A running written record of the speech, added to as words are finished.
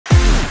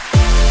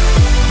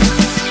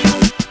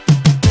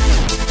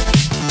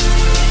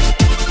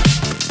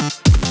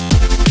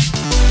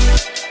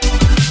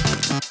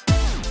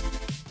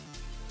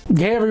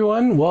Hey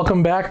everyone,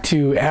 welcome back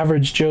to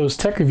Average Joe's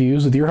Tech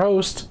Reviews with your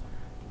host,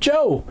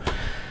 Joe.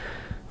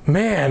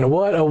 Man,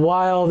 what a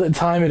wild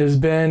time it has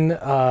been.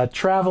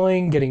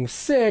 Traveling, getting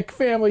sick,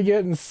 family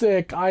getting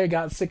sick. I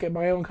got sick at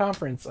my own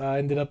conference. I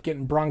ended up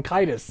getting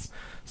bronchitis.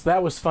 So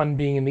that was fun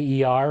being in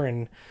the ER.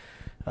 And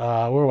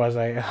where was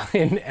I?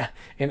 in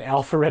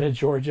Alpharetta,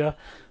 Georgia,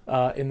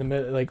 in the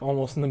like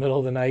almost in the middle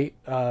of the night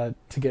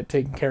to get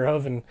taken care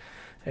of.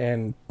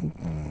 And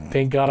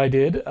thank God I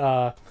did.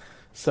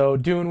 So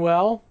doing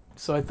well.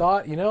 So I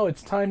thought,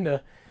 it's time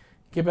to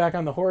get back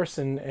on the horse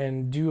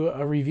and do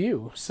a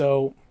review.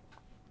 So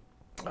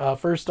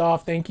first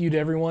off, thank you to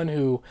everyone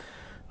who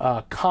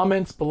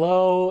comments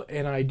below,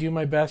 and I do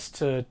my best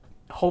to,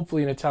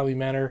 hopefully in a timely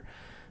manner,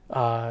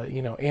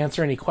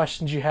 answer any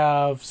questions you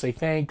have, say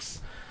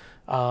thanks.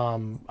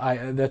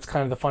 That's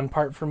kind of the fun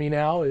part for me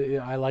now.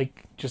 I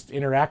like just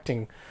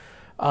interacting.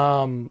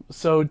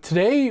 So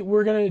today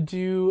we're going to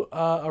do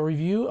a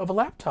review of a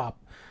laptop.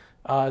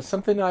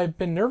 Something I've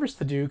been nervous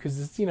to do because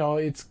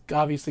it's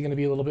obviously going to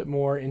be a little bit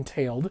more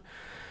entailed.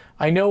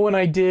 I know when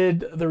I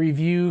did the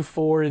review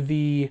for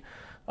the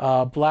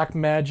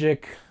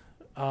Blackmagic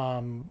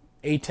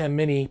A10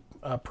 Mini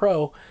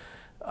Pro,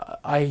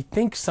 I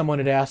think someone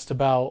had asked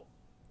about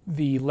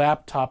the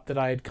laptop that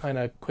I had kind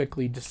of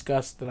quickly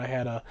discussed, that I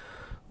had a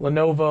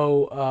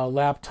Lenovo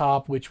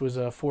laptop, which was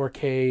a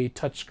 4K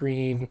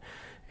touchscreen,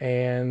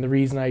 and the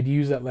reason I'd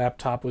use that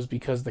laptop was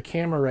because the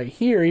camera right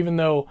here, even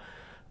though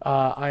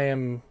I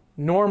am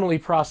normally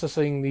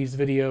processing these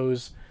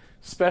videos,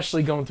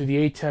 especially going through the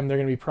A10, they're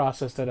going to be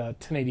processed at a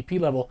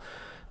 1080p level.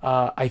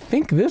 I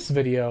think this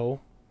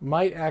video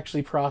might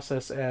actually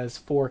process as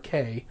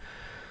 4K,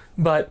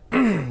 but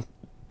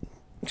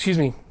excuse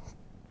me,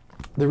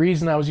 the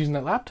reason I was using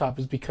that laptop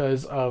is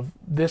because of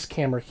this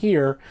camera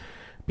here.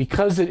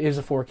 Because it is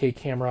a 4K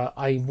camera,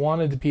 I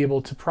wanted to be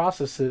able to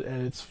process it at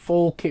its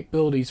full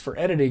capabilities for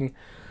editing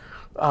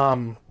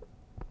on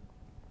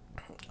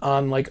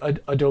like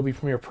Adobe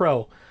Premiere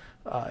Pro,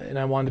 and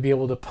I wanted to be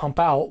able to pump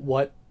out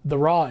what the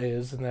RAW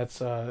is, and that's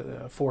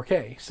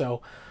 4K.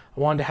 So I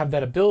wanted to have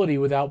that ability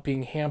without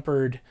being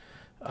hampered,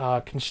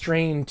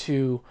 constrained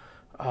to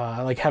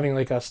like having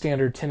like a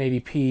standard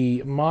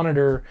 1080p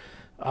monitor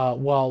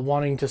while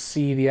wanting to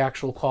see the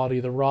actual quality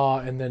of the RAW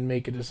and then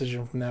make a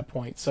decision from that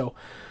point. So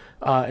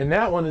and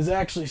that one is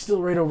actually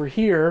still right over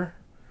here,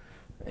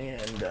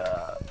 and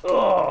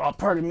oh,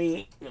 pardon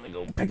me, I'm gonna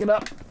go pick it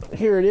up.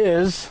 Here it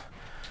is.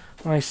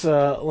 Nice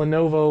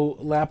Lenovo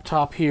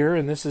laptop here,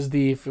 and this is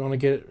the, if you want to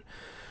get it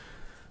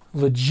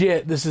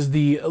legit, this is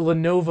the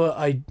Lenovo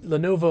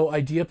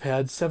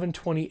IdeaPad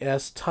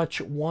 720S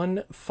Touch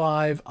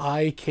 1.5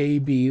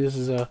 IKB. This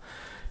is a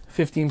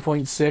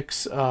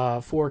 15.6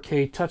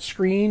 4K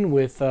touchscreen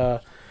with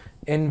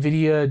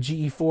NVIDIA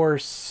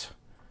GeForce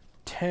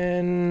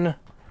 10.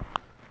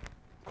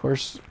 Of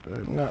course,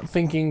 I'm not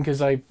thinking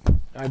because I'm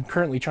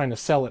currently trying to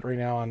sell it right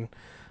now on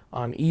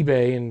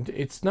eBay, and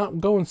it's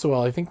not going so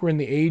well. I think we're in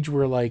the age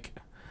where, like,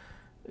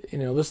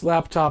 this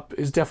laptop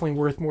is definitely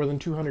worth more than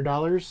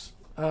 $200,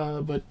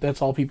 but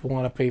that's all people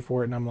want to pay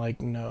for it, and I'm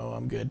like, no,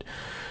 I'm good.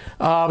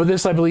 But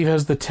this, I believe,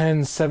 has the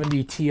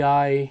 1070 Ti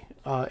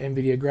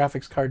NVIDIA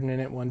graphics card in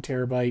it, 1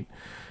 terabyte,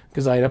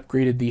 because I had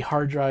upgraded the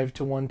hard drive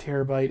to 1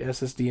 terabyte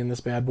SSD in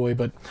this bad boy.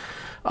 But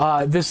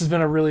this has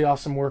been a really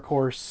awesome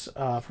workhorse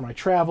for my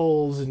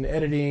travels and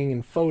editing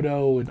and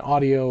photo and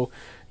audio,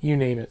 you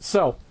name it.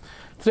 So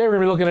today we're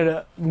going to be looking at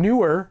a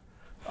newer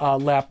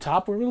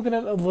laptop. We're looking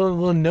at a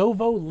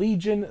Lenovo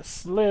Legion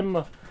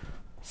Slim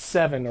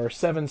 7, or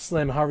 7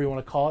 Slim, however you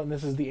want to call it. And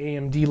this is the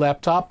AMD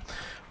laptop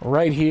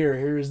right here.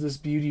 Here is this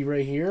beauty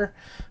right here.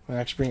 I'm going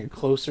to actually bring it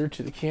closer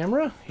to the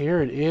camera.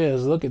 Here it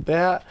is. Look at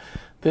that.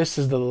 This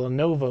is the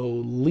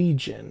Lenovo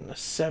Legion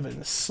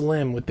 7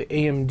 Slim with the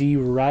AMD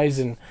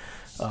Ryzen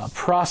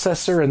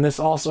processor. And this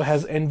also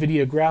has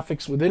NVIDIA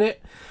graphics within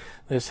it.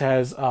 This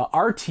has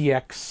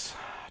RTX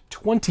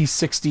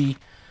 2060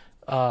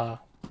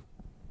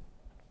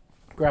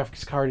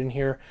 graphics card in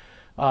here,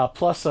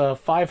 plus a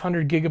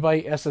 500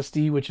 gigabyte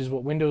SSD, which is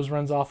what Windows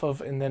runs off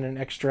of, and then an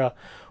extra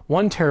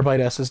 1 terabyte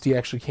SSD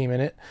actually came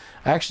in it.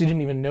 I actually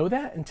didn't even know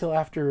that until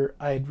after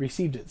I had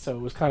received it, so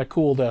it was kind of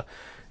cool to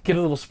get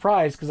a little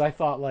surprise, because I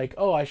thought, like,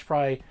 oh, I should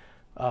probably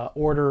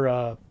order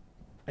an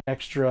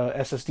extra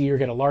SSD or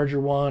get a larger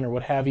one or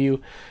what have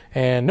you,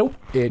 and nope,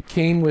 it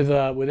came with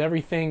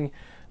everything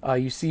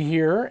you see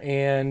here.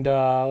 And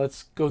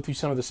let's go through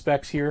some of the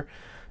specs here.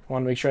 I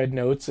want to make sure I had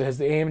notes. It has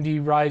the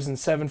AMD Ryzen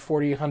 7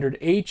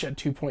 4800H at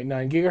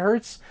 2.9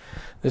 gigahertz.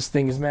 This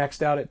thing is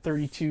maxed out at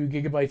 32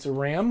 gigabytes of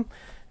RAM,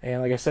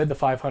 and like I said, the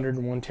 500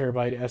 and 1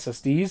 terabyte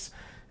SSDs,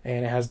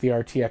 and it has the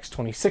RTX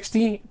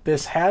 2060.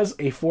 This has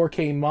a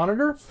 4K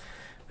monitor.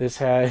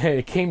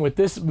 It came with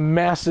this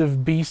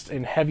massive beast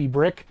and heavy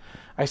brick.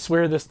 I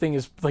swear this thing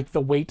is like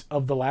the weight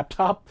of the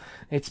laptop.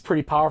 It's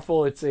pretty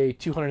powerful. It's a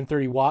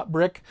 230 watt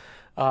brick.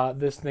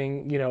 This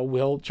thing,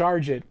 will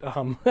charge it.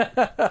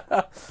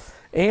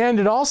 And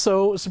it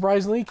also,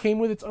 surprisingly, came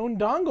with its own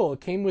dongle. It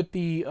came with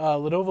the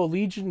Lenovo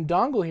Legion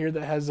dongle here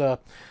that has a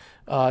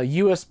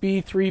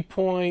USB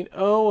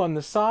 3.0 on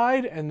the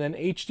side, and then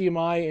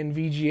HDMI and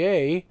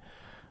VGA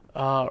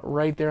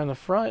right there on the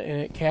front,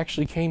 and it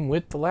actually came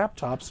with the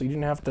laptop, so you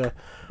didn't have to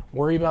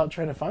worry about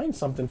trying to find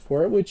something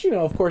for it, which, you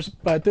know, of course,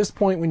 but at this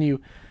point, when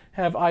you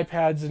have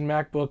iPads and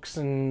MacBooks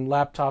and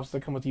laptops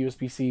that come with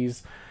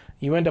USB-Cs,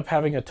 you end up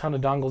having a ton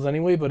of dongles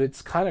anyway, but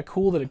it's kind of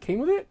cool that it came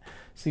with it,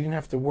 so you didn't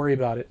have to worry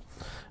about it.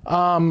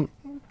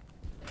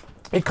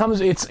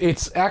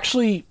 It's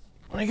actually,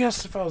 I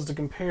guess if I was to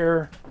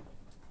compare,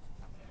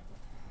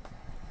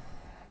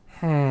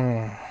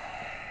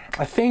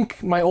 I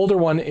think my older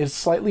one is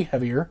slightly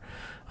heavier.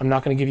 I'm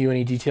not going to give you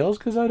any details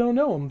because I don't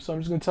know them, so I'm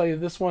just going to tell you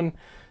this one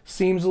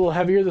seems a little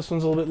heavier, this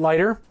one's a little bit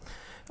lighter.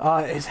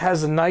 It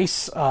has a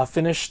nice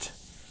finished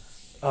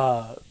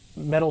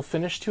metal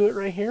finish to it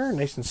right here,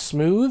 nice and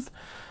smooth.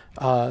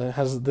 It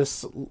has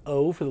this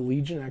O for the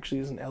Legion, actually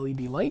is an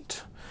LED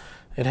light.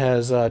 It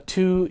has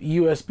 2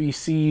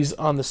 USB-Cs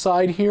on the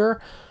side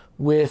here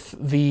with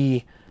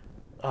the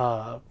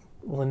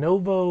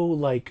Lenovo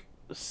like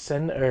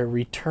send or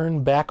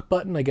return back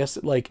button. I guess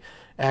it like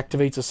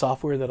activates a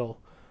software that'll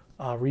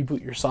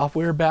reboot your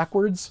software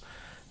backwards.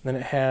 Then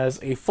it has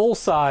a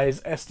full-size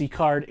SD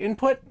card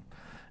input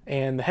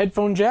and the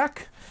headphone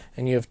jack,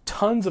 and you have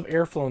tons of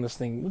airflow in this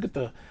thing. Look at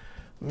the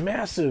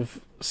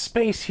massive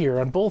space here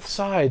on both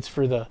sides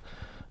for the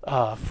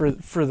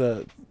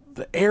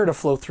the air to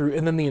flow through,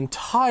 and then the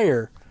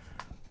entire,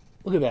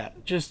 look at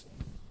that, just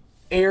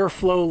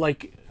airflow,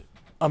 like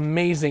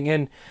amazing.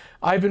 And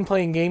I've been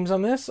playing games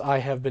on this, I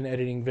have been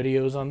editing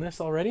videos on this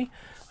already,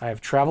 I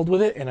have traveled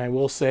with it, and I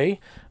will say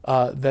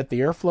that the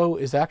airflow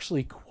is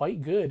actually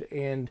quite good.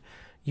 And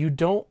you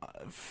don't,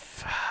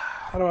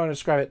 how do I want to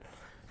describe it?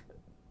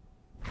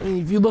 I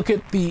mean, if you look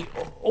at the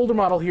older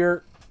model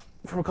here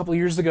from a couple of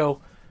years ago,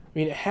 I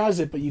mean, it has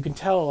it, but you can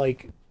tell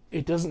like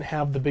it doesn't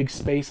have the big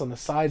space on the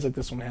sides like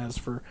this one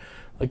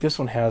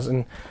has,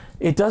 and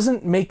it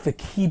doesn't make the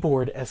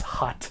keyboard as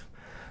hot,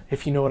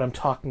 if you know what I'm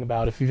talking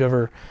about. If you've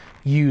ever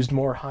used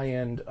more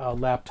high-end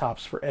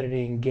laptops for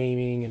editing,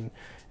 gaming,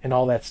 and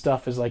all that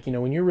stuff, is like, you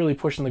know, when you're really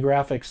pushing the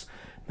graphics,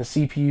 the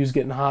CPU's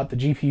getting hot, the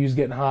GPU's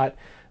getting hot,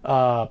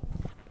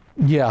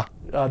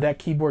 that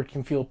keyboard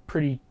can feel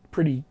pretty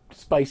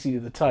spicy to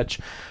the touch.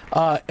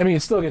 I mean,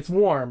 it still gets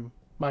warm,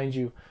 mind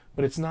you,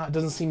 but it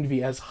doesn't seem to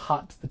be as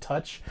hot to the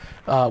touch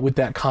with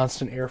that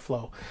constant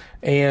airflow.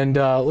 And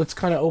let's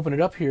kind of open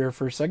it up here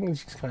for a second.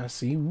 You can kind of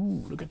see,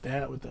 ooh, look at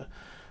that with the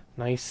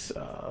nice,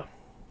 I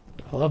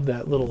love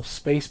that little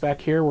space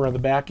back here, where on the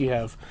back you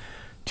have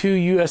 2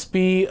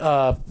 USB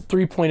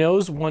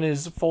 3.0s. One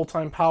is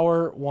full-time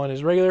power, one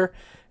is regular,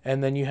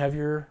 and then you have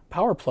your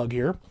power plug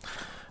here.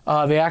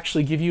 They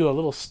actually give you a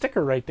little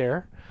sticker right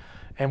there,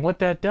 and what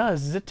that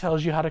does is it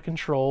tells you how to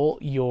control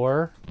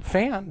your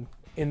fan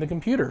in the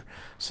computer.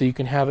 So you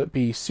can have it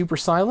be super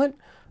silent,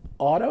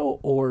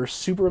 auto, or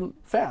super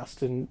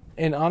fast. And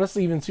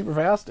honestly, even super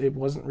fast, it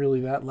wasn't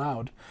really that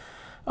loud.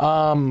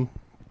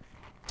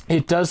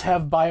 It does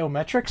have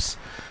biometrics.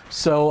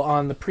 So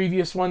on the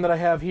previous one that I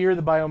have here,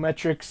 the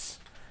biometrics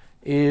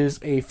is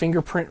a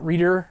fingerprint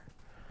reader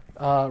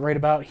right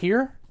about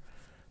here,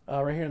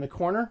 right here in the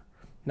corner.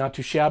 Not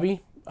too shabby,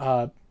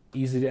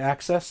 easy to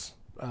access,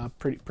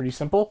 pretty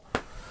simple.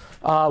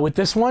 With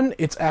this one,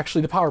 it's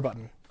actually the power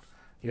button.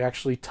 You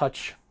actually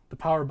touch the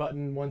power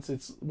button once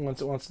it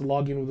wants to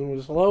log in with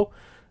Windows Hello.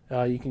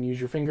 You can use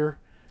your finger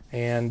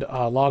and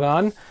log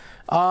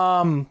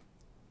on.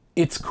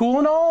 It's cool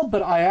and all,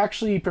 but I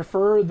actually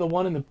prefer the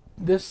one in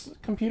this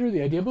computer, the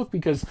IdeaBook,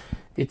 because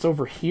it's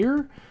over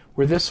here.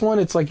 Where this one,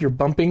 it's like you're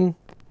bumping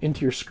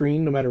into your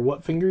screen no matter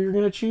what finger you're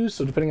going to choose.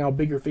 So depending on how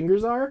big your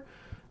fingers are,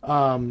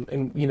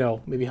 and you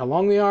know, maybe how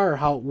long they are,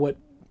 or what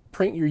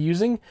print you're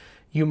using,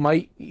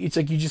 it's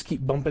like you just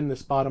keep bumping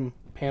this bottom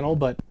panel,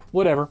 but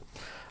whatever.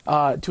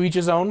 To each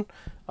his own.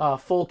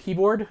 Full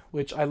keyboard,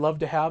 which I love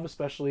to have,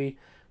 especially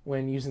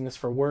when using this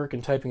for work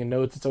and typing in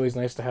notes. It's always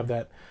nice to have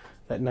that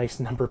nice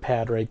number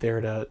pad right there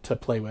to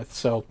play with.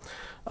 So,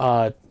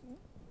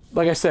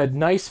 like I said,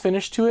 nice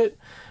finish to it.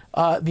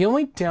 The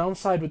only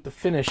downside with the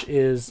finish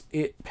is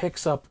it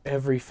picks up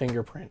every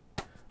fingerprint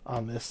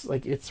on this.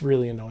 Like, it's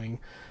really annoying.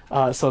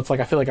 So it's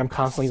like I feel like I'm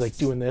constantly like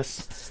doing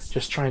this,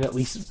 just trying to, at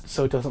least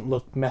so it doesn't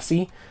look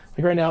messy.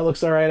 Like right now it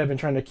looks all right. I've been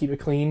trying to keep it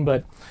clean,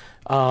 but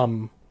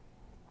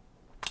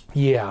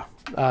yeah,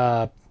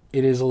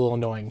 it is a little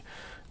annoying.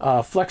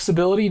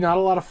 Flexibility, not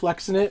a lot of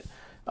flex in it.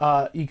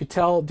 You could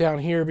tell down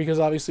here, because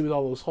obviously with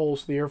all those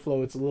holes for the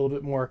airflow, it's a little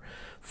bit more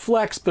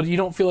flex, but you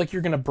don't feel like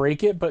you're going to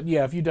break it. But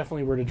yeah, if you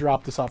definitely were to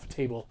drop this off a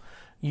table,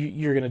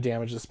 you're going to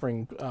damage the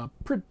spring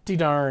pretty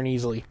darn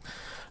easily.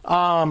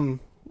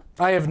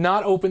 I have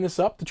not opened this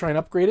up to try and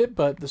upgrade it,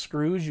 but the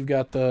screws, you've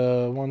got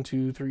the 1,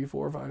 2, 3,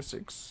 4, 5,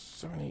 6,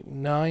 7, 8,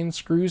 9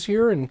 screws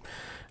here, and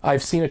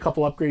I've seen a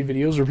couple upgrade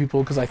videos where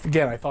people, because I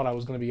thought I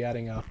was going to be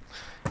adding a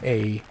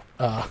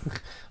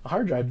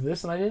hard drive to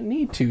this, and I didn't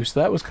need to,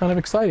 so that was kind of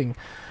exciting.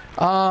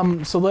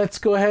 So let's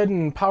go ahead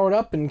and power it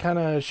up and kind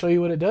of show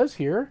you what it does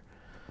here.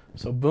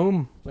 So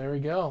boom, there we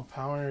go,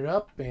 powering it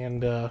up,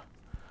 and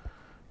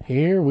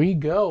Here we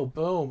go.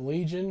 Boom,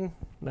 Legion.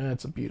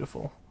 That's a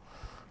beautiful.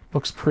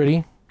 Looks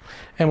pretty.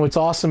 And what's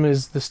awesome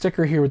is the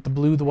sticker here with the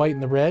blue, the white,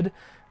 and the red.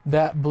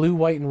 That blue,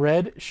 white, and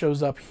red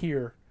shows up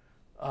here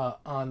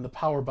on the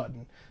power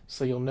button.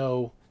 So you'll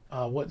know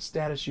what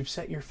status you've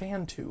set your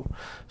fan to.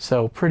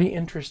 So pretty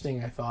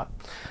interesting, I thought.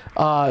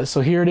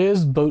 So here it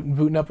is,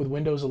 booting up with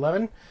Windows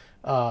 11.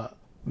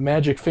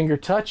 Magic finger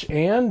touch,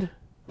 and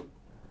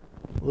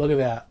look at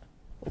that.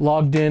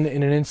 Logged in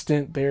an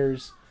instant.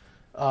 There's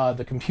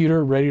the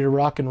computer ready to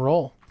rock and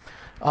roll.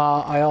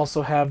 I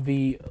also have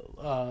the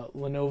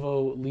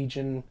Lenovo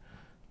Legion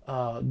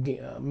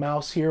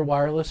mouse here,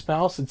 wireless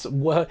mouse. It's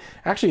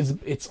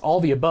all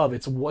the above.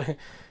 It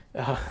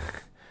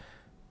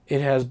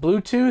has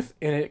Bluetooth,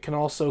 and it can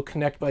also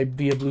connect via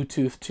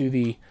Bluetooth to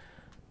the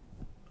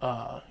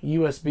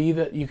USB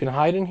that you can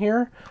hide in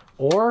here,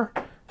 or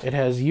it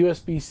has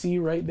USB-C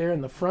right there in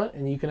the front,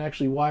 and you can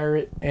actually wire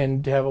it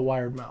and have a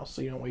wired mouse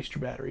so you don't waste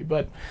your battery.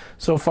 But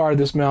so far,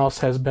 this mouse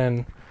has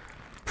been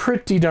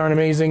pretty darn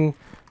amazing.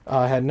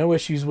 Had no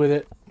issues with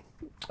it.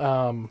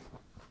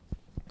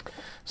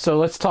 So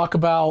let's talk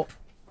about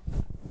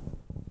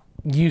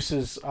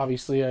uses.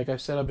 Obviously, like I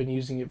said, I've been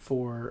using it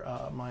for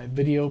my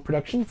video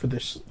production for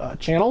this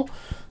channel.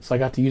 So I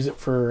got to use it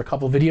for a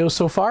couple videos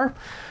so far.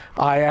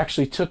 I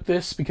actually took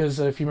this because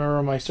if you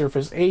remember my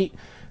Surface 8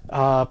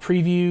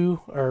 preview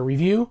or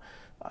review,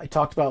 I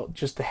talked about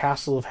just the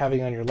hassle of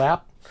having it on your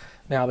lap.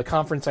 Now, the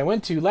conference I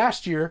went to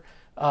last year,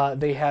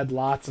 they had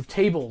lots of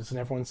tables, and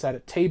everyone sat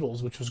at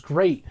tables, which was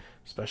great,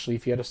 especially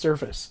if you had a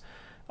Surface.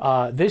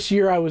 This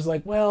year I was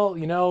like, well,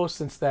 you know,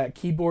 since that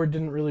keyboard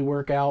didn't really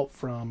work out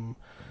from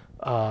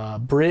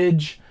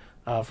Bridge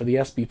for the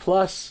SB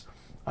Plus,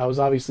 I was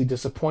obviously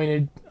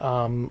disappointed.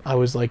 I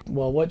was like,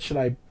 well, what should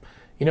I...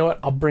 You know what?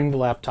 I'll bring the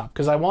laptop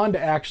because I wanted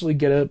to actually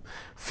get a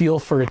feel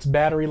for its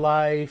battery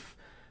life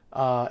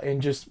and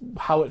just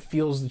how it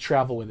feels to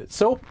travel with it.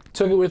 So,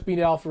 took it with me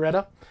to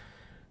Alpharetta.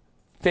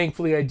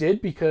 Thankfully, I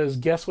did, because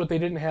guess what they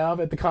didn't have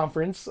at the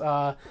conference?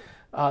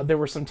 There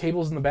were some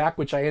tables in the back,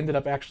 which I ended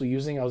up actually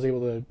using. I was able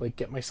to like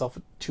get myself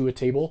to a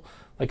table,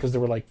 like, because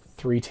there were like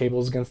 3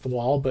 tables against the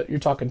wall, but you're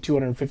talking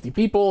 250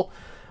 people.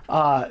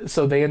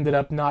 So they ended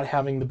up not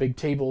having the big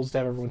tables to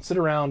have everyone sit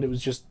around. It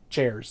was just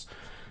chairs.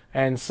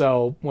 And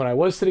so when I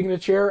was sitting in a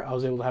chair, I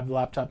was able to have the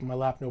laptop in my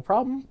lap, no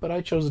problem. But I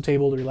chose a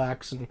table to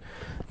relax and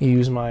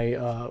use my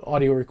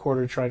audio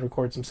recorder to try and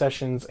record some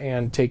sessions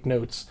and take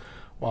notes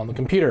while on the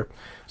computer.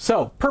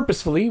 So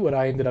purposefully, what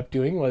I ended up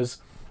doing was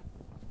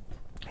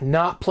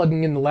not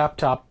plugging in the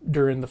laptop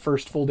during the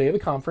first full day of the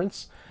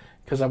conference,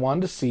 because I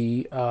wanted to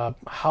see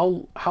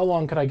how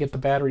long could I get the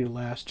battery to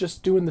last,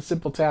 just doing the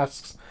simple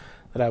tasks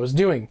that I was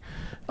doing.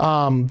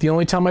 The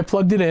only time I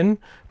plugged it in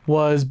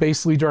was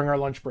basically during our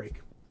lunch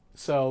break.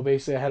 So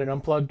basically I had it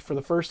unplugged for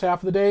the first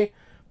half of the day,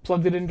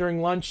 plugged it in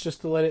during lunch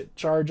just to let it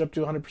charge up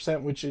to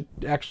 100%, which it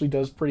actually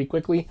does pretty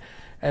quickly,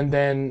 and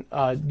then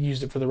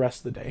used it for the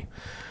rest of the day.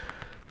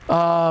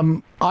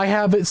 I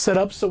have it set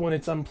up so when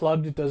it's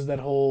unplugged, it does that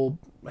whole,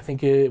 I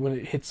think when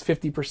it hits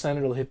 50%,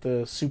 it'll hit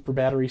the super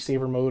battery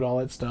saver mode, all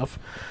that stuff.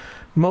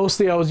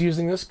 Mostly I was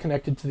using this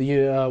connected to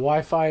the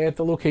Wi-Fi at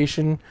the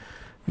location.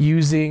 I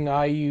use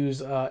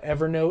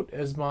Evernote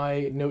as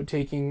my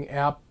note-taking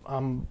app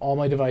on all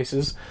my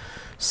devices.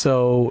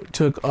 So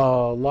took a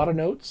lot of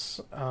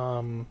notes.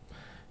 And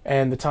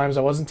the times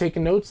I wasn't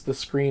taking notes, the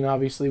screen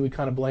obviously would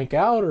kind of blank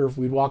out, or if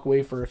we'd walk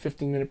away for a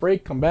 15-minute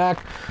break, come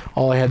back,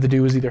 all I had to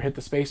do was either hit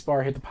the space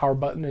bar, hit the power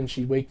button, and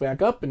she'd wake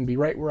back up and be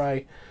right where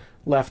I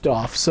left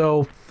off.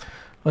 So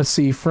let's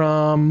see,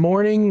 from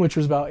morning, which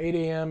was about 8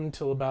 a.m.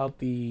 till about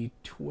the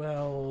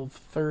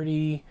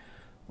 12:30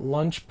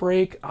 lunch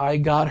break, I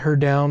got her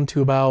down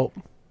to about,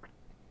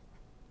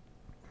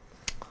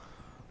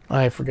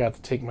 I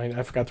forgot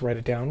to write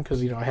it down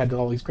because, you know, I had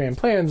all these grand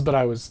plans, but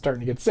I was starting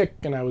to get sick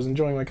and I was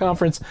enjoying my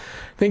conference. I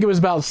think it was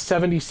about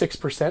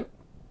 76%.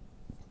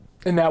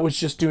 And that was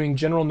just doing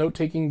general note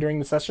taking during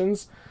the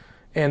sessions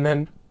and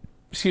then,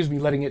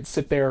 letting it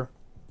sit there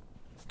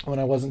when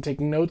I wasn't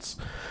taking notes.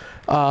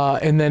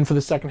 And then for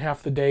the second half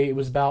of the day, it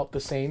was about the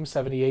same,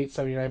 78,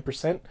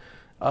 79%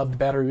 of the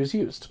battery was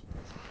used.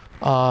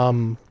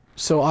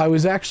 So I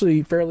was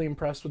actually fairly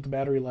impressed with the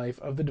battery life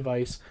of the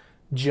device,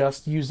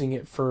 just using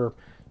it for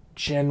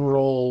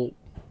general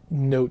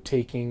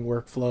note-taking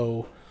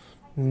workflow,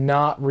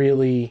 not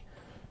really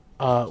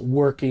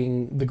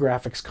working the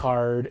graphics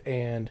card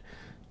and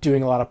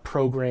doing a lot of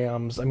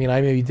programs. I mean,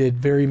 I maybe did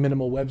very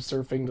minimal web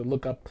surfing to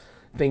look up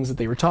things that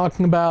they were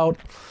talking about,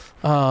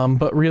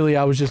 but really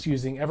I was just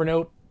using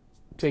Evernote,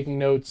 taking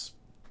notes,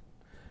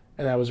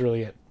 and that was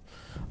really it.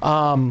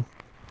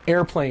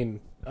 Airplane,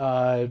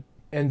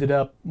 ended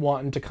up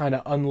wanting to kind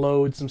of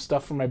unload some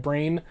stuff from my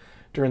brain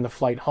during the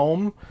flight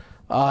home.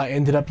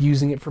 Ended up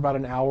using it for about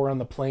an hour on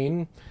the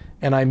plane,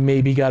 and I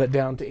maybe got it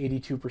down to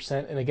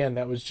 82%. And again,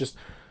 that was just,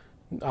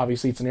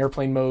 obviously it's an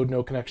airplane mode,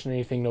 no connection to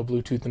anything, no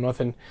Bluetooth, and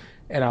nothing.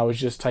 And I was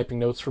just typing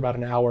notes for about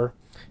an hour.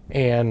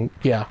 And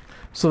yeah,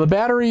 so the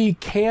battery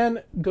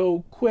can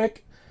go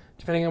quick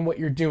depending on what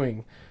you're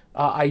doing.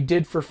 I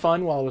did for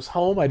fun while I was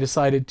home. I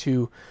decided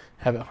to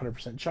have it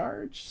 100%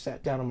 charged,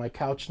 sat down on my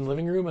couch in the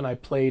living room, and I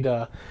played,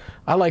 I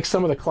like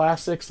some of the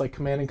classics like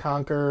Command &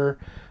 Conquer.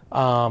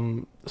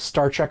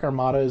 Star Trek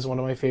Armada is one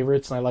of my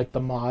favorites, and I like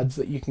the mods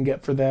that you can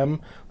get for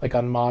them, like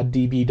on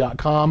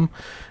moddb.com.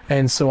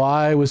 And so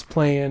I was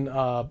playing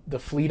the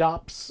Fleet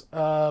Ops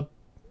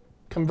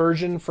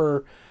conversion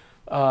for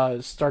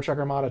Star Trek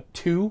Armada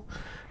 2.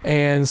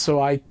 And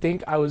so I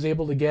think I was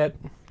able to get,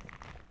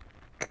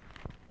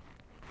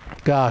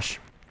 gosh,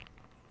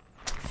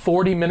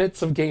 40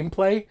 minutes of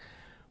gameplay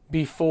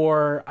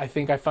before I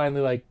think I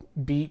finally like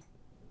beat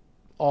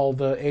all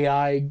the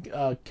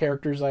AI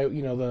characters,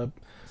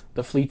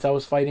 the fleets I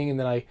was fighting, and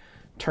then I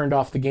turned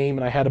off the game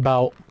and I had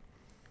about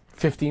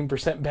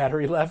 15%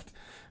 battery left.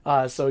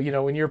 So,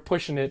 when you're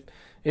pushing it,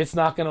 it's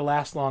not going to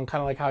last long,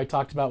 kind of like how I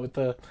talked about with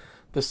the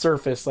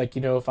Surface. Like,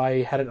 if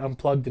I had it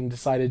unplugged and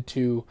decided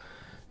to,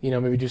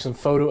 maybe do some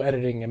photo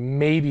editing and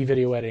maybe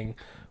video editing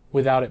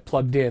without it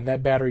plugged in,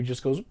 that battery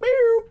just goes,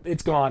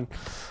 it's gone.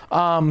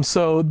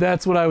 So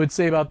that's what I would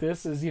say about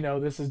this is,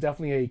 this is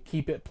definitely a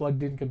keep it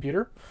plugged in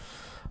computer.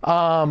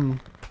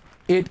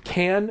 It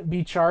can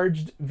be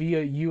charged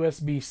via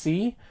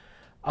USB-C.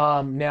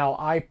 Now,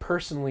 I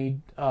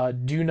personally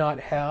do not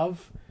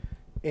have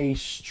a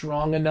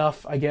strong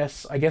enough, I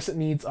guess it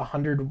needs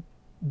 100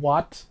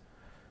 watt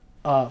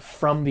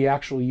from the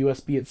actual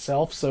USB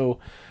itself. So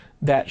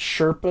that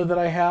Sherpa that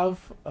I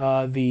have,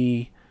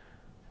 the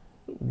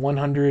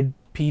 100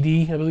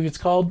 PD, I believe it's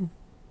called,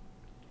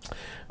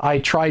 I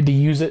tried to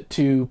use it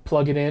to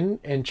plug it in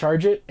and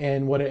charge it,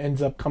 and what it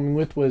ends up coming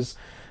with was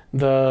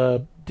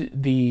the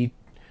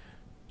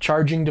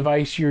charging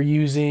device you're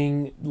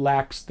using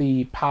lacks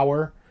the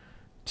power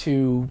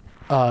to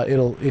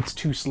it's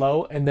too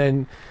slow, and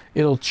then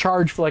it'll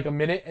charge for like a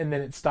minute and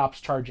then it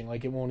stops charging.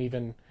 Like, it won't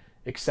even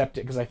accept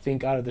it, because I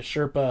think out of the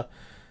Sherpa,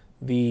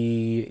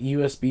 the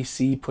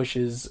USB-C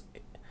pushes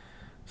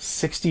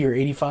 60 or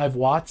 85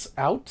 watts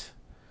out,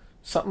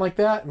 something like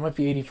that. It might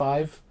be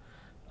 85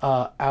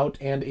 out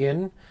and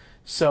in,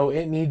 so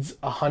it needs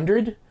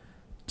 100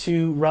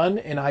 to run,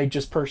 and I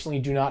just personally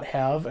do not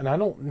have, and I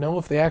don't know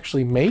if they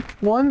actually make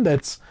one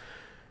that's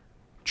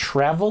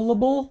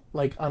travelable,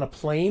 like on a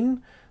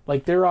plane.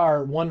 Like, there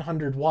are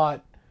 100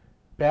 watt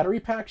battery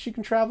packs you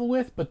can travel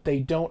with, but they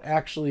don't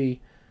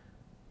actually,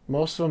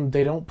 most of them,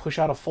 they don't push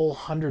out a full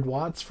 100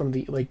 watts from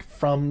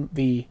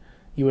the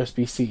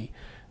USB-C.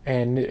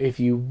 And if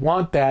you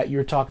want that,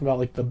 you're talking about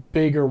like the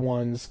bigger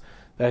ones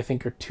that I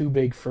think are too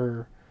big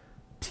for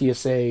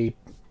TSA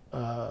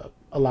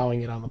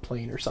allowing it on the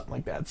plane or something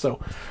like that. So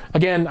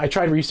again, I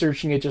tried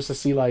researching it just to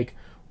see like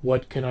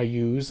what can I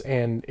use,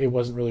 and it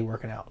wasn't really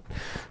working out.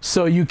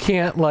 So you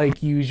can't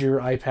like use your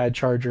iPad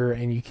charger,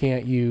 and you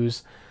can't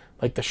use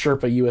like the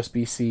Sherpa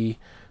USB-C.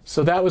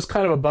 So that was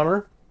kind of a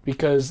bummer,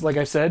 because like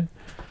I said,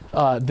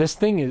 this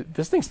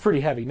thing's pretty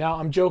heavy. Now,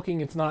 I'm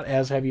joking, it's not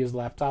as heavy as the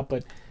laptop,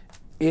 but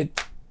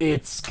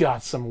it's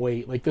got some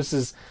weight. Like, this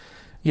is,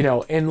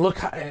 and look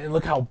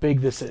how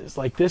big this is.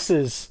 Like, this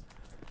is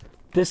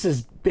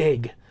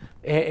big,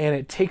 and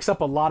it takes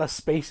up a lot of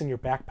space in your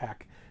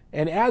backpack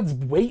and adds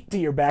weight to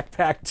your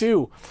backpack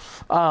too.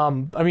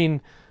 I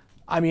mean,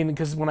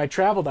 because when I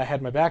traveled, I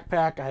had my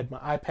backpack, I had my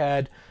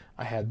iPad,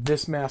 I had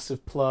this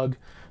massive plug,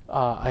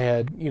 I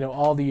had,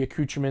 all the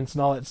accoutrements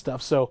and all that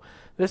stuff. So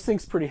this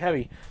thing's pretty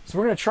heavy. So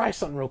we're going to try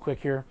something real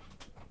quick here,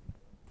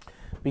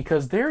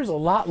 because there's a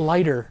lot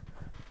lighter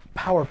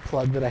power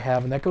plug that I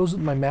have, and that goes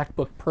with my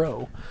MacBook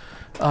Pro,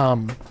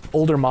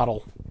 older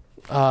model.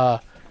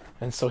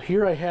 And so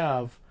here I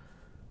have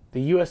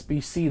the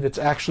USB-C that's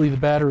actually the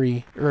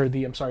battery, or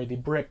the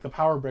brick, the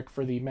power brick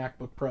for the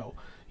MacBook Pro.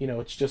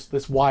 It's just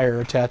this wire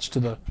attached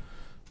to the,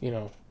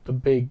 the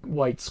big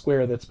white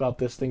square that's about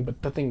this thing,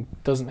 but the thing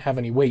doesn't have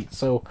any weight.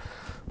 So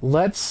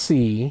let's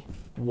see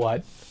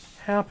what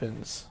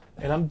happens.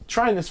 And I'm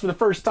trying this for the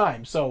first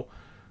time, so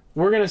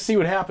we're going to see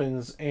what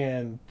happens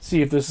and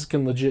see if this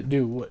can legit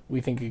do what we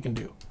think it can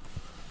do.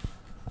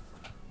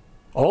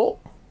 Oh,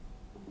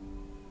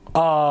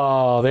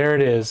 there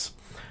it is.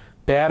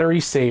 Battery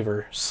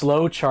saver,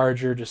 slow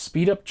charger to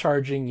speed up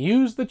charging.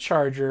 Use the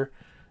charger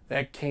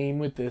that came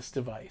with this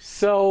device.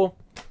 So,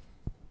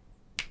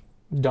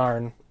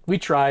 darn, we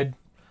tried.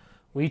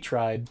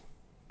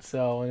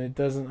 So, and it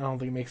doesn't, I don't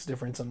think it makes a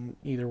difference on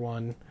either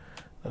one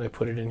that I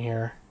put it in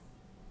here.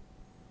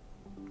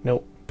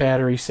 Nope,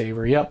 battery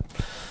saver, yep.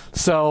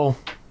 So,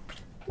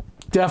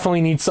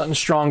 definitely need something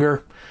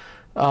stronger,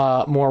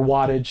 more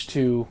wattage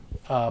to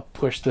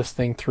push this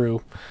thing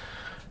through.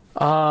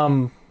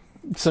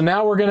 So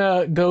now we're going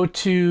to go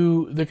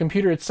to the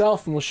computer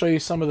itself, and we'll show you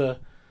some of the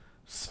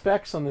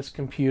specs on this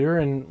computer,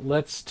 and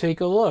let's take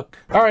a look.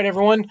 All right,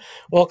 everyone.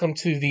 Welcome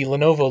to the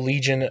Lenovo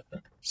Legion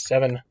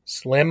 7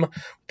 Slim,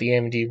 the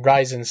AMD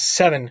Ryzen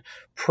 7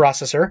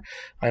 processor.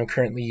 I'm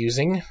currently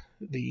using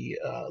the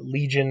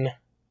Legion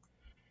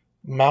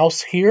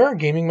mouse here,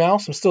 gaming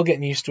mouse. I'm still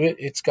getting used to it.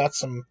 It's got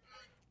a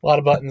lot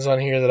of buttons on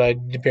here that I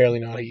barely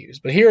know how to use.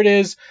 But here it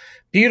is.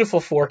 Beautiful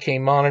 4K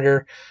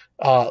monitor.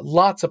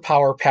 Lots of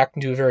power packed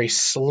into a very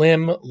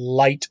slim,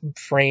 light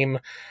frame.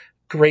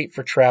 Great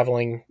for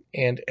traveling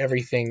and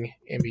everything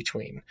in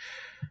between.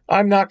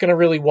 I'm not going to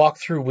really walk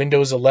through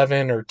Windows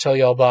 11 or tell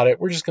you all about it.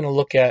 We're just going to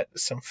look at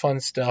some fun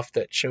stuff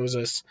that shows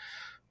us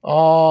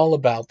all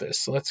about this.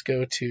 So let's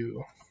go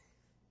to,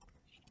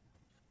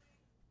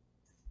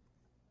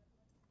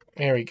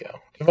 there we go,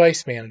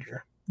 Device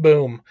Manager.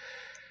 Boom.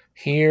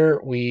 Here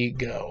we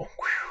go.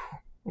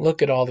 Whew.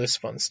 Look at all this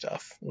fun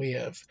stuff. We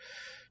have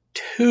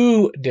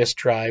 2 disk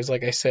drives,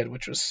 like I said,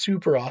 which was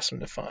super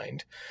awesome to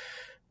find.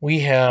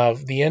 We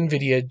have the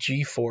NVIDIA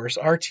GeForce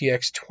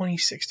RTX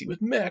 2060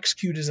 with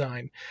Max-Q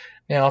design.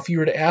 Now, if you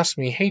were to ask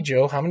me, hey,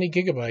 Joe, how many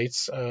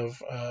gigabytes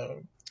of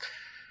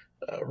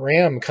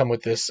RAM come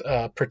with this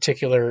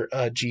particular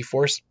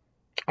GeForce?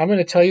 I'm going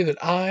to tell you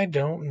that I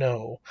don't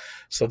know.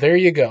 So there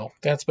you go.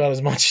 That's about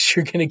as much as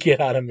you're going to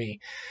get out of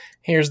me.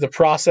 Here's the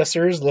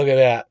processors. Look at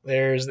that.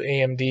 There's the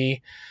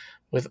AMD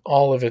with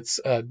all of its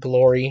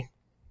glory.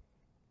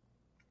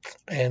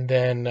 And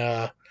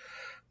then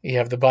you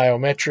have the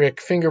biometric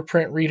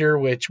fingerprint reader,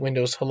 which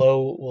Windows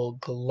Hello will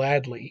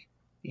gladly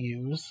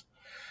use.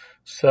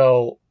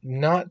 So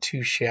not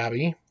too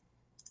shabby.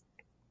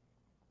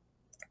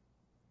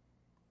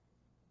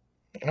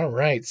 All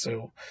right,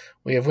 so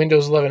we have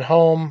Windows 11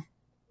 Home.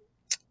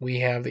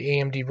 We have the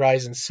AMD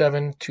Ryzen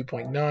 7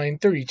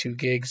 2.9, 32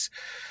 gigs.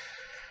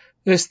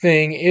 This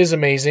thing is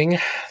amazing.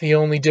 The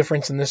only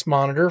difference in this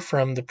monitor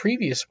from the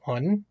previous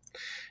one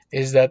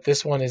is that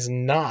this one is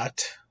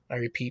not, I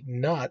repeat,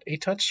 not a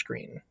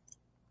touchscreen.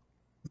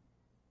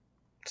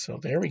 So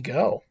there we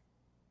go.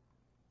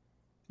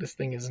 This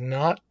thing is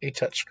not a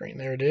touchscreen.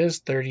 There it is,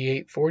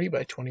 3840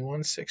 by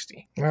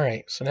 2160. All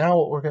right, so now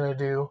what we're going to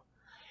do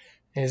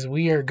is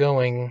we are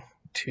going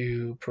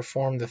to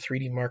perform the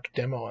 3D Mark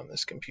demo on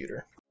this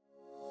computer.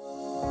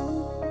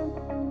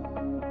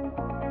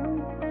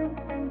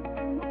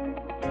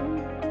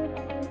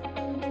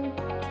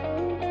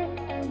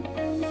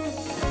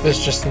 This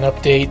is just an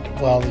update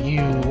while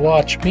you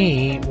watch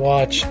me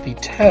watch the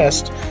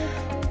test.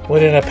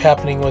 What ended up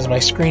happening was my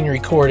screen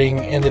recording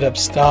ended up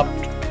stopped.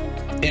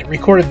 It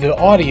recorded the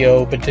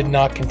audio but did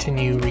not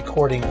continue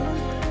recording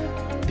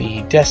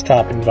the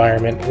desktop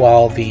environment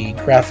while the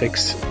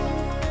graphics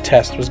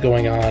test was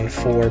going on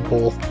for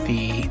both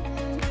the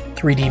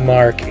 3D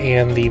Mark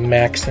and the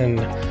Maxon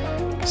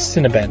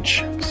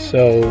Cinebench.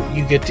 So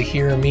you get to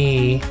hear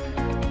me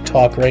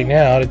talk right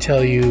now to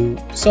tell you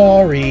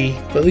sorry,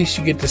 but at least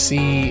you get to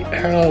see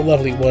how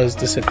lovely it was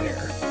to sit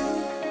there.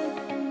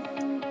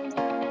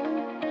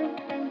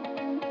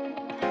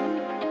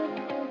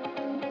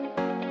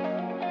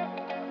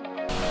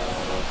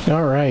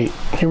 All right,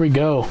 here we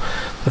go.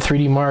 The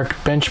 3D Mark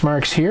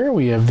benchmarks here.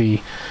 We have the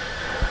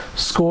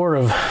score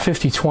of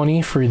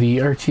 5020 for the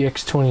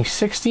RTX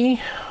 2060,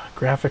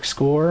 graphics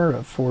score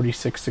of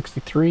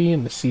 4663,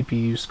 and the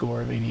CPU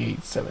score of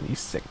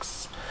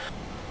 8876.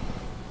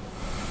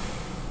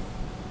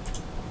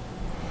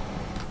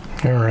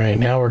 All right,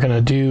 now we're going to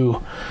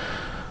do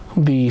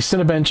the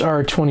Cinebench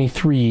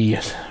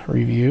R23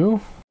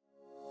 review.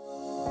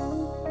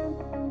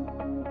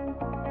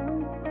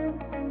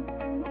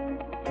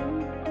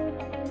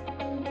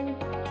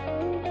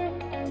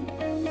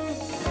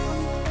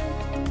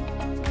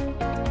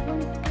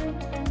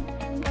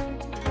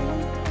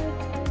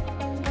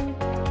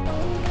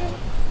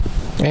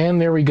 And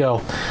there we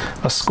go,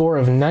 a score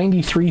of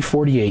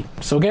 9348.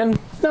 So again,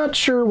 not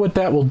sure what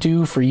that will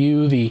do for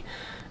you, the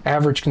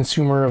average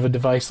consumer of a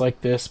device like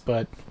this,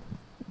 but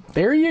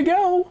there you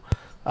go.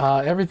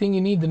 Everything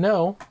you need to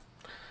know.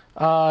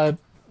 Generics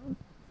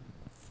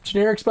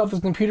about this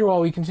computer while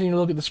we continue to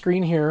look at the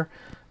screen here.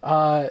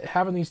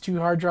 Having these 2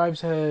 hard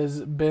drives has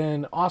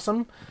been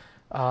awesome.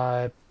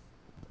 I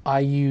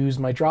use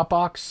my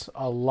Dropbox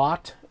a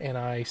lot, and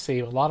I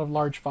save a lot of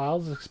large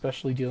files,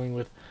 especially dealing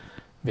with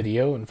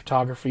video and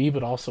photography,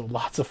 but also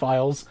lots of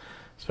files,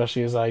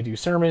 especially as I do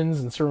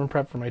sermons and sermon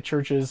prep for my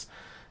churches.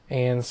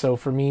 And so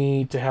for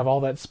me to have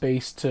all that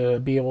space to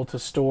be able to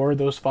store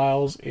those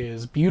files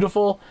is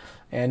beautiful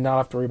and not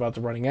have to worry about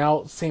them running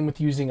out. Same with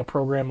using a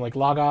program like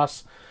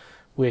Logos,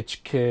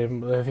 which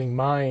can, I think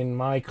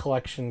my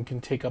collection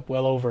can take up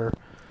well over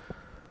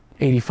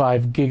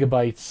 85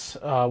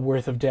 gigabytes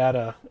worth of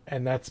data,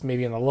 and that's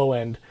maybe on the low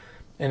end.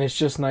 And it's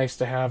just nice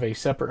to have a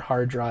separate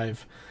hard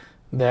drive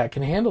that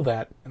can handle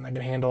that, and that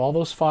can handle all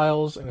those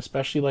files, and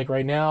especially like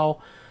right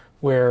now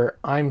where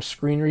I'm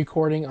screen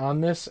recording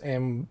on this,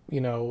 and you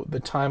know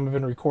the time I've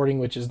been recording,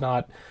 which is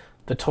not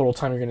the total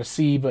time you're going to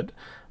see, but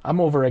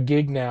I'm over a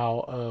gig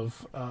now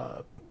of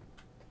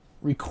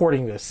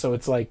recording this, so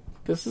it's like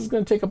this is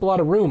going to take up a lot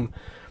of room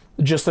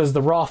just as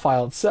the raw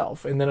file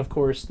itself. And then of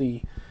course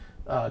the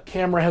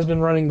camera has been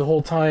running the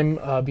whole time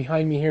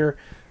behind me here,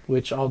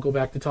 which I'll go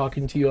back to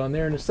talking to you on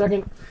there in a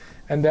second.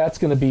 And that's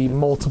going to be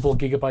multiple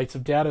gigabytes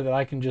of data that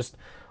I can just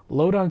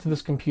load onto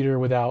this computer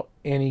without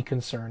any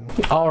concern.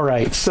 All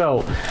right,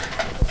 so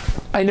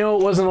I know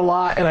it wasn't a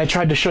lot, and I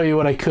tried to show you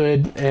what I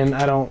could, and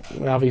I don't,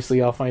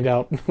 obviously I'll find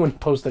out when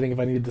post-editing if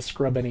I needed to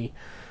scrub any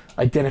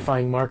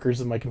identifying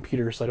markers of my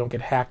computer so I don't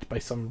get hacked by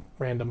some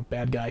random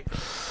bad guy.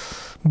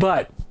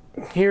 But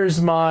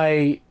here's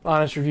my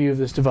honest review of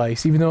this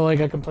device. Even though,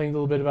 like, I complained a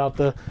little bit about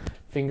the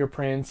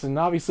fingerprints, and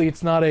obviously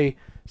it's not a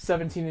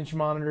 17-inch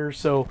monitor,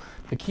 so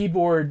the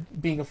keyboard,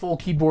 being a full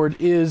keyboard,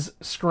 is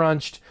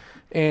scrunched,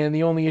 and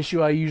the only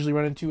issue I usually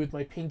run into with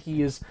my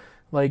pinky is,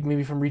 like,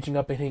 maybe from reaching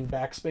up and hitting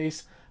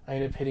backspace, I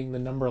end up hitting the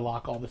number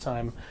lock all the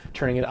time,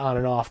 turning it on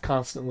and off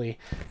constantly,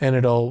 and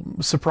it'll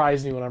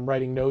surprise me when I'm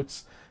writing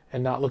notes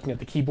and not looking at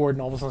the keyboard,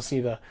 and all of a sudden see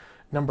the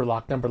number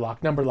lock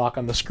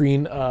on the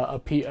screen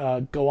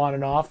go on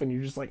and off, and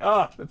you're just like,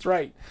 that's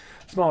right,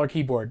 smaller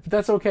keyboard. But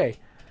that's okay.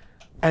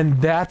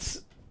 And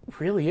that's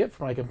really it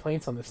for my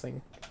complaints on this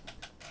thing.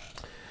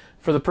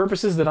 For the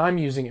purposes that I'm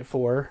using it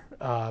for,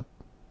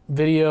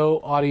 video,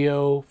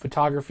 audio,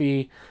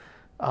 photography,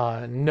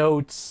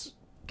 notes,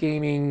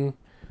 gaming,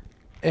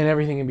 and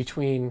everything in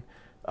between,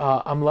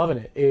 I'm loving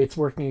it. It's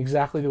working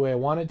exactly the way I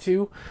want it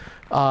to.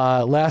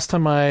 Last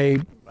time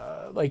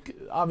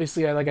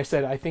obviously, like I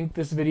said, I think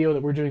this video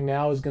that we're doing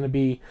now is going to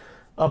be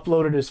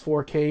uploaded as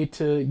 4K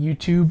to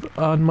YouTube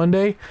on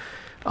Monday.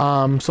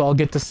 So I'll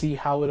get to see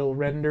how it'll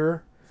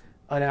render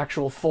an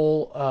actual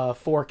full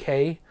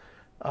 4K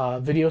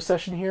video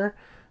session here.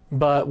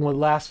 But the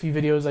last few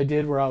videos I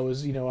did where I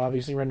was,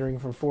 obviously rendering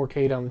from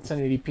 4K down to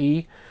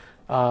 1080p,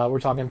 we're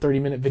talking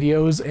 30-minute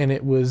videos, and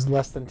it was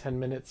less than 10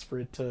 minutes for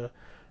it to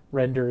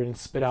render and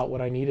spit out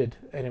what I needed,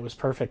 and it was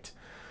perfect.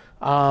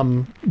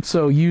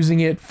 So using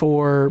it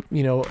for,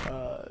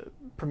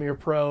 Premiere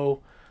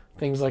Pro,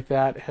 things like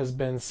that, has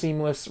been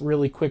seamless,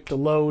 really quick to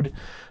load.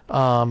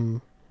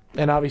 And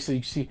obviously,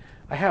 you see,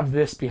 I have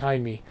this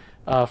behind me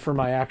for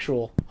my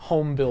actual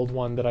home build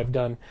one that I've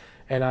done.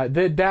 And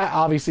that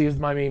obviously is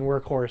my main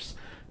workhorse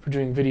for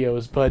doing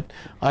videos. But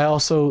I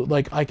also,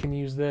 I can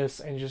use this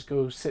and just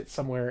go sit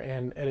somewhere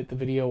and edit the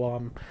video while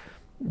I'm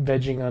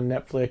vegging on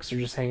Netflix or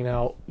just hanging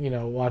out,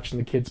 watching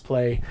the kids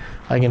play.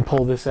 I can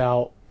pull this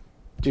out,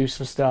 do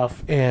some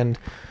stuff. And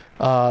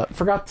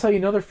forgot to tell you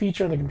another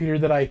feature on the computer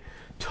that I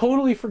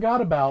totally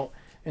forgot about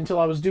until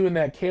I was doing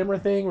that camera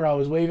thing where I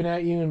was waving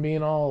at you and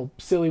being all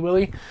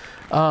silly-willy.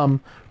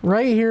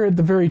 Right here at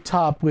the very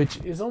top, which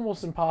is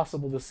almost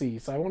impossible to see,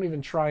 so I won't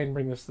even try and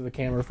bring this to the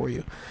camera for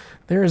you.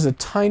 There is a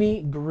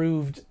tiny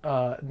grooved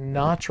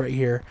notch right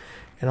here,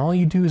 and all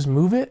you do is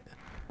move it,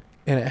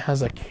 and it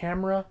has a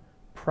camera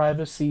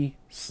privacy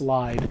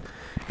slide.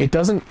 It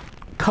doesn't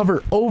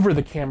cover over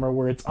the camera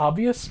where it's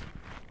obvious.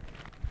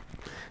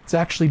 It's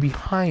actually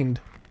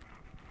behind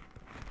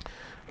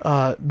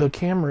the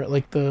camera,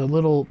 like the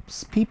little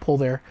peephole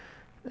there,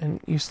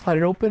 and you slide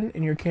it open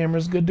and your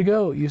camera's good to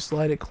go. You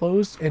slide it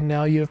closed and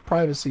now you have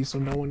privacy, so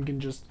no one can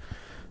just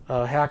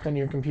hack on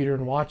your computer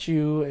and watch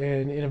you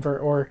and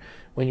inadvert, or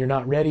when you're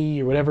not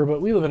ready or whatever.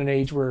 But we live in an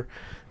age where,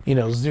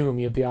 Zoom,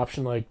 you have the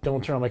option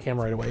don't turn on my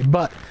camera right away.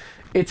 But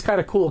it's kind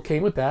of cool. It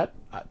came with that.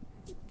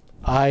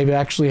 I've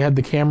actually had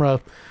the camera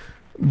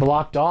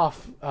blocked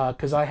off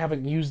because I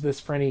haven't used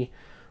this for any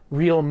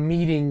real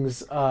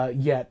meetings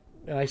yet.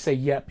 And I say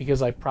yet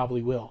because I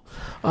probably will.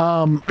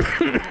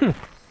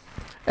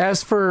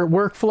 As for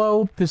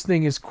workflow, this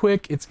thing is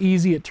quick. It's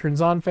easy. It turns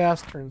on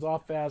fast, turns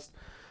off fast.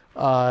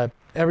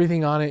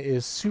 Everything on it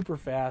is super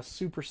fast,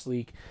 super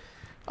sleek.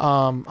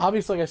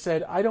 Obviously, like I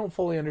said, I don't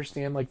fully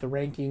understand the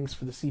rankings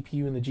for the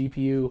CPU and the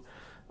GPU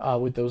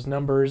with those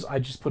numbers. I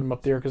just put them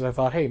up there because I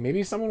thought, hey,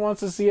 maybe someone wants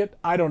to see it.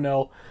 I don't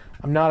know.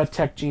 I'm not a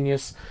tech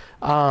genius.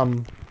 But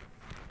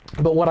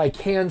what I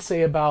can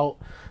say about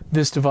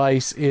this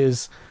device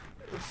is,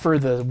 for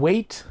the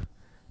weight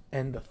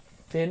and the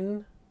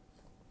thin,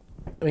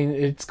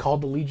 it's called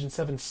the Legion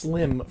 7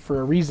 Slim for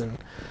a reason.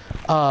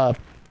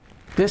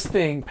 This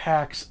thing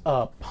packs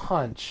a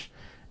punch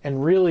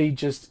and really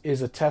just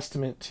is a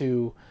testament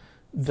to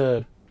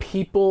the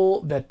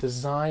people that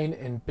design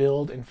and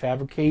build and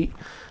fabricate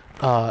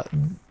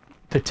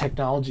the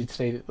technology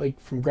today,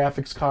 from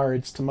graphics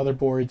cards to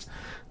motherboards,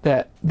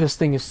 that this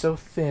thing is so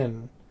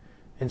thin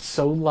and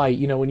so light.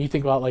 When you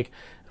think about,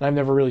 and I've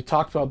never really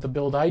talked about the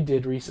build I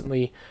did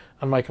recently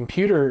on my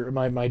computer,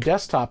 my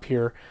desktop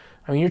here.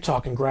 You're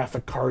talking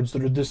graphic cards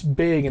that are this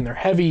big and they're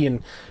heavy,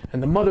 and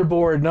the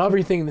motherboard and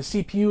everything, and the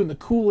CPU and the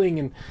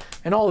cooling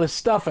and all this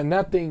stuff, and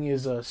that thing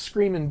is a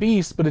screaming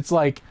beast. But it's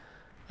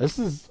this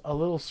is a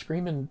little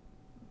screaming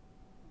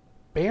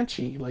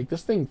banshee.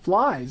 This thing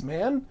flies,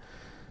 man.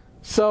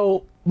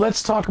 So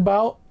let's talk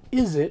about,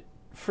 is it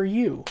for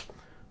you?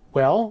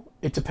 Well,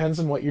 it depends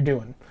on what you're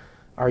doing.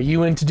 Are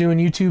you into doing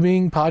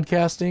YouTubing,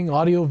 podcasting,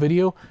 audio,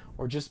 video,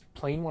 or just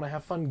plain want to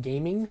have fun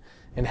gaming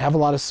and have a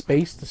lot of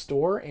space to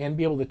store and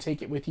be able to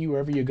take it with you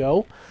wherever you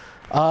go?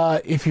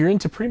 If you're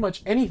into pretty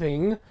much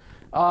anything,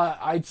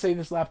 I'd say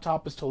this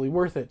laptop is totally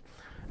worth it.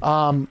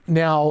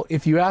 Now,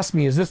 if you ask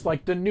me, is this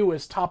the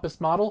newest,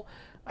 toppest model?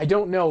 I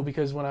don't know,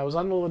 because when I was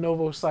on the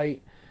Lenovo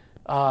site,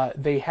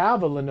 they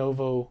have a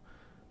Lenovo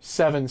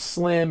 7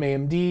 Slim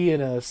AMD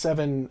and a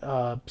 7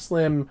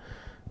 Slim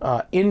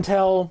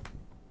Intel,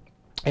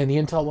 and the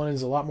Intel one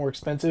is a lot more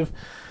expensive,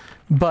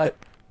 but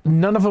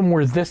none of them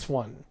were this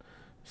one.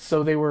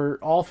 So they were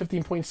all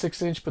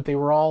 15.6 inch, but they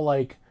were all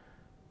like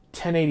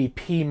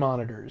 1080p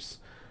monitors.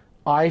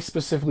 I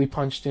specifically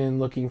punched in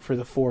looking for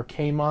the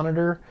 4K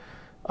monitor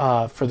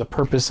for the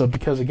purpose of,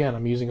 because again,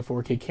 I'm using a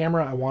 4K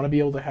camera, I want to be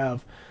able to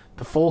have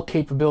the full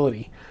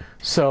capability.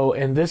 So,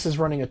 and this is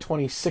running a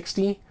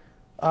 2060,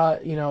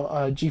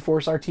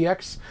 GeForce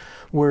RTX,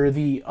 where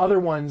the other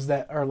ones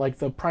that are like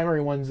the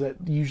primary ones that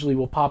usually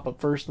will pop up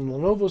first on the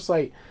Lenovo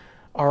site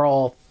are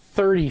all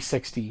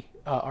 3060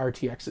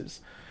 RTXs.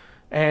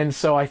 And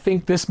so I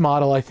think this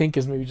model, I think,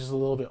 is maybe just a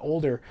little bit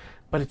older,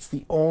 but it's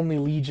the only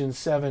Legion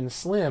 7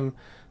 Slim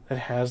that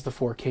has the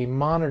 4K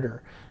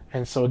monitor.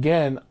 And so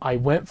again, I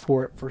went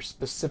for it for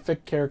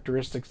specific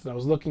characteristics that I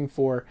was looking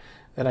for,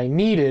 that I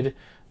needed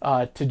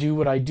to do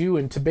what I do,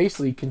 and to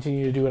basically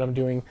continue to do what I'm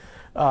doing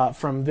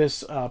from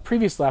this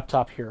previous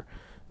laptop here.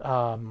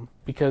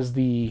 Because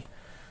if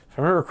I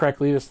remember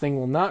correctly, this thing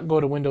will not go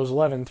to Windows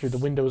 11 through the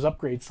Windows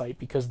upgrade site,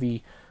 because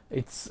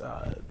its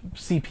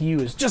CPU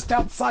is just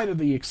outside of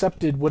the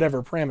accepted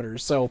whatever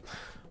parameters. So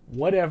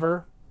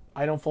whatever,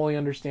 I don't fully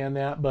understand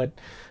that, but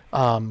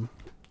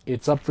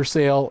it's up for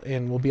sale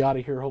and we'll be out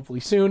of here hopefully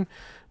soon.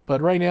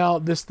 But right now,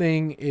 this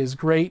thing is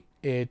great.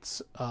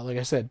 It's like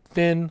I said,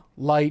 thin,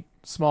 light,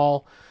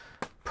 small,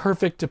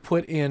 perfect to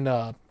put in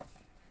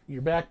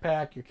your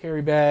backpack, your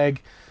carry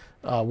bag,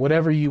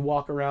 whatever you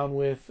walk around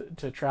with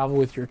to travel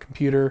with your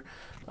computer.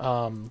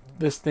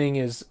 This thing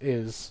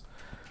it's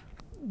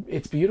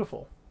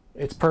beautiful.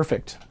 It's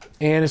perfect.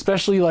 And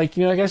especially like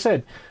I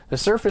said, the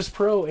Surface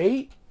Pro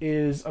 8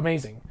 is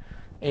amazing.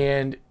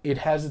 And it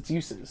has its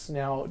uses.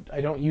 Now,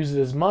 I don't use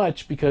it as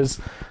much because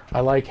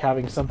I like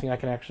having something I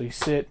can actually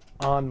sit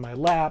on my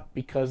lap,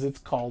 because it's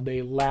called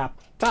a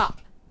laptop.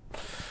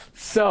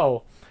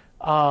 So,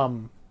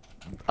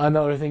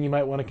 another thing you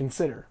might want to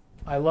consider.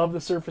 I love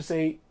the Surface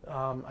 8.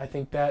 I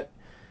think that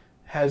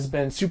has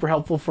been super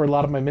helpful for a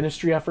lot of my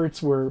ministry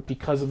efforts, where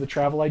because of the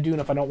travel I do, and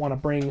if I don't want to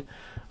bring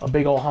a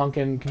big old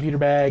honking computer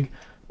bag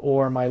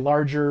or my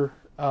larger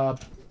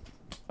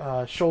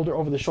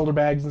over-the-shoulder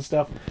bags and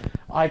stuff,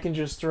 I can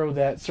just throw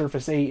that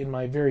Surface 8 in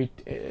my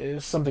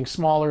something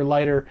smaller,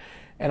 lighter,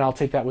 and I'll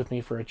take that with me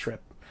for a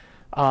trip.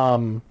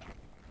 The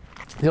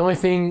only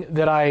thing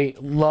that I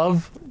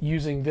love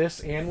using this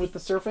and with the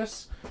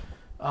Surface,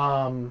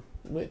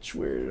 it's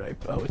in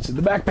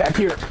the backpack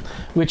here,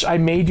 which I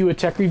may do a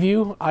tech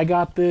review. I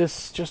got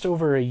this just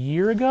over a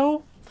year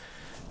ago,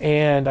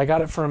 and I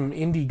got it from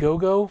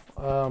Indiegogo,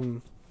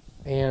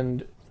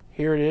 and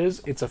here it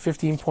is. It's a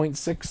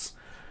 15.6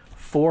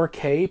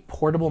 4K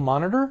portable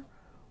monitor.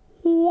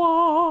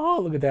 Whoa,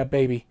 look at that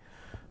baby.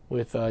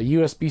 With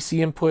USB-C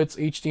inputs,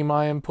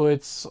 HDMI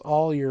inputs,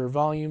 all your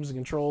volumes and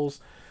controls.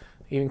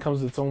 It even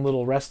comes with its own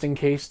little resting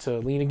case to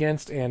lean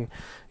against. And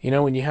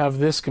when you have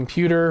this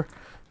computer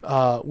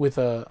with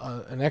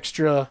an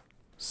extra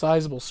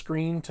sizable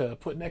screen to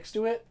put next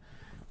to it,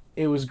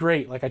 it was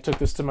great. Like, I took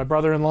this to my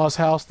brother-in-law's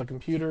house, the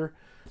computer,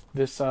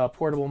 this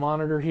portable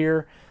monitor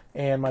here,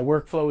 and my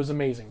workflow was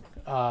amazing.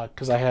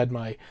 Because I had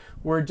my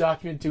Word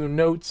document doing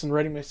notes and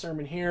writing my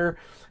sermon here,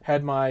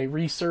 had my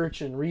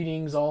research and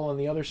readings all on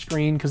the other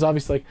screen, because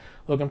obviously,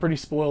 look, I'm pretty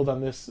spoiled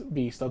on this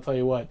beast, I'll tell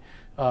you what,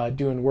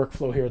 doing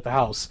workflow here at the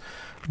house.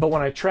 But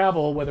when I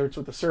travel, whether it's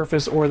with the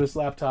Surface or this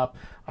laptop,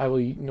 I will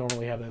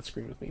normally have that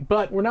screen with me.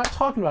 But we're not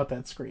talking about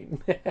that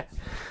screen.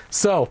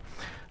 So,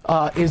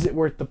 is it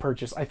worth the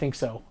purchase? I think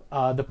so.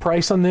 The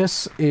price on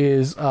this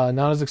is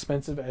not as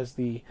expensive as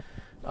the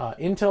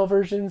Intel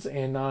versions,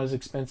 and not as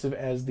expensive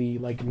as the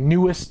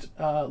newest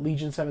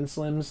Legion 7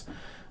 Slims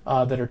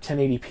that are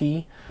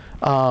 1080p.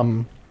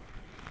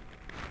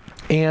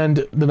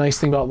 And the nice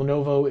thing about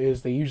Lenovo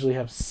is they usually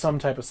have some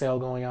type of sale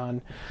going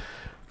on.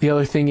 The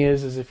other thing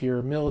is if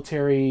you're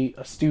military,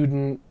 a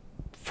student,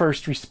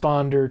 first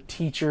responder,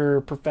 teacher,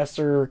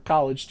 professor,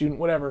 college student,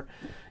 whatever,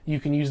 you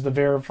can use the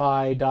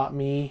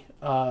verify.me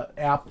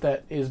app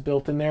that is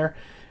built in there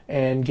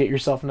and get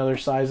yourself another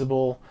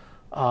sizable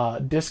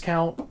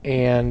discount,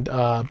 and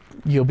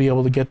you'll be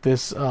able to get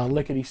this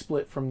lickety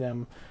split from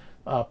them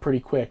pretty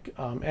quick.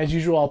 As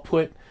usual, I'll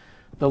put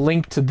the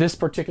link to this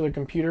particular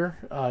computer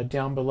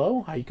down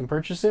below, how you can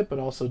purchase it, but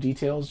also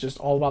details just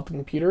all about the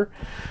computer,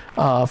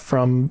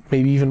 from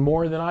maybe even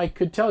more than I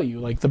could tell you,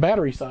 like the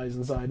battery size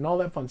inside and all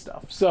that fun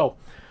stuff. So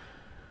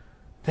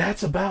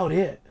that's about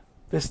it.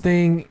 This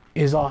thing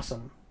is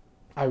awesome.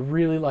 I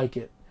really like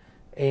it,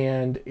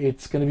 and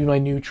it's going to be my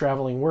new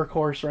traveling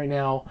workhorse right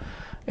now.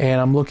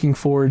 And I'm looking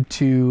forward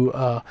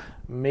to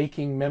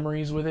making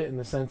memories with it, in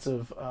the sense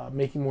of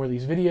making more of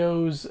these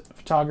videos,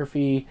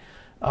 photography,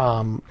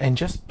 and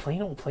just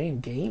plain old playing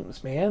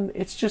games, man.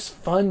 It's just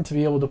fun to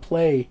be able to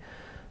play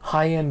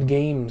high-end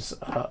games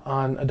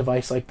on a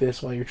device like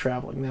this while you're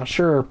traveling. Now,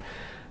 sure,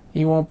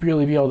 you won't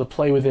really be able to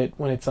play with it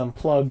when it's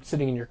unplugged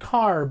sitting in your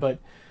car, but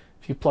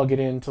if you plug it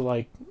into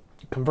like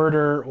a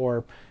converter,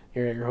 or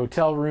you're at your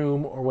hotel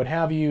room or what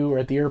have you, or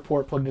at the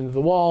airport plugged into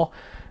the wall,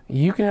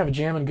 you can have a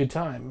jamming good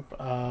time.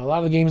 A lot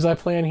of the games I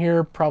play in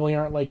here probably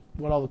aren't like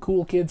what all the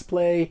cool kids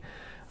play.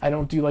 I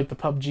don't do like the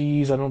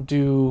PUBGs. I don't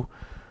do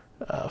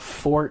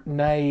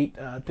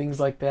Fortnite, things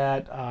like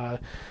that.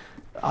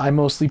 I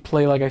mostly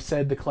play, like I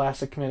said, the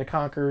classic Command &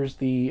 Conquers,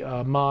 the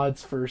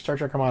mods for Star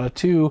Trek Armada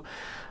 2.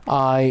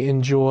 I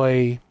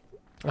enjoy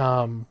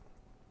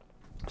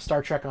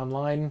Star Trek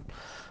Online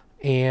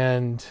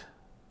and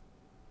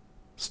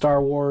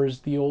Star Wars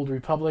The Old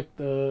Republic,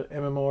 the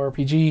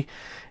MMORPG,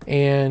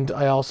 and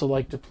I also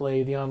like to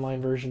play the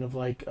online version of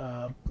like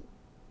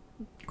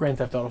Grand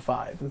Theft Auto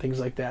 5 and things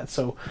like that.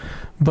 So,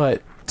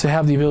 but to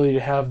have the ability to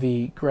have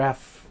the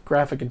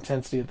graphic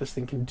intensity that this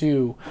thing can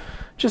do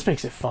just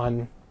makes it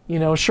fun. You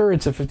know, sure,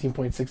 it's a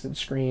 15.6-inch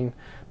screen,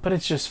 but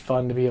it's just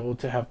fun to be able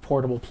to have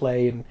portable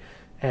play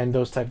and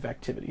those type of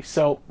activities.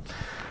 So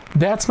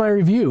that's my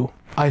review.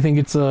 I think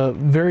it's a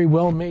very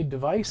well-made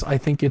device. I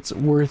think it's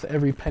worth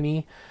every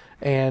penny.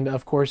 And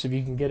of course, if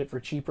you can get it for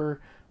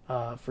cheaper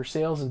for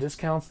sales and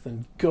discounts,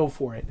 then go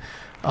for it.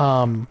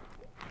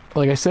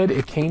 Like I said,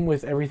 it came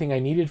with everything I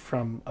needed,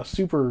 from a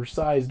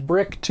super-sized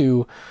brick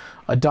to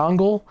a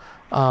dongle,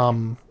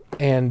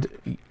 and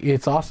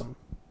it's awesome.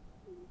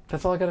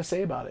 That's all I got to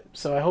say about it.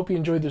 So I hope you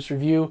enjoyed this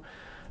review.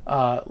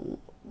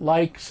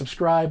 Like,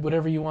 subscribe,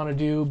 whatever you want to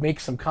do.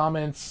 Make some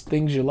comments,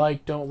 things you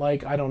like, don't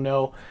like, I don't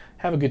know.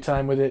 Have a good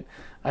time with it.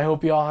 I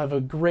hope you all have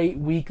a great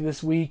week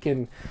this week.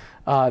 And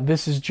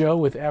this is Joe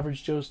with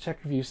Average Joe's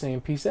Tech Review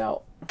saying peace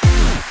out.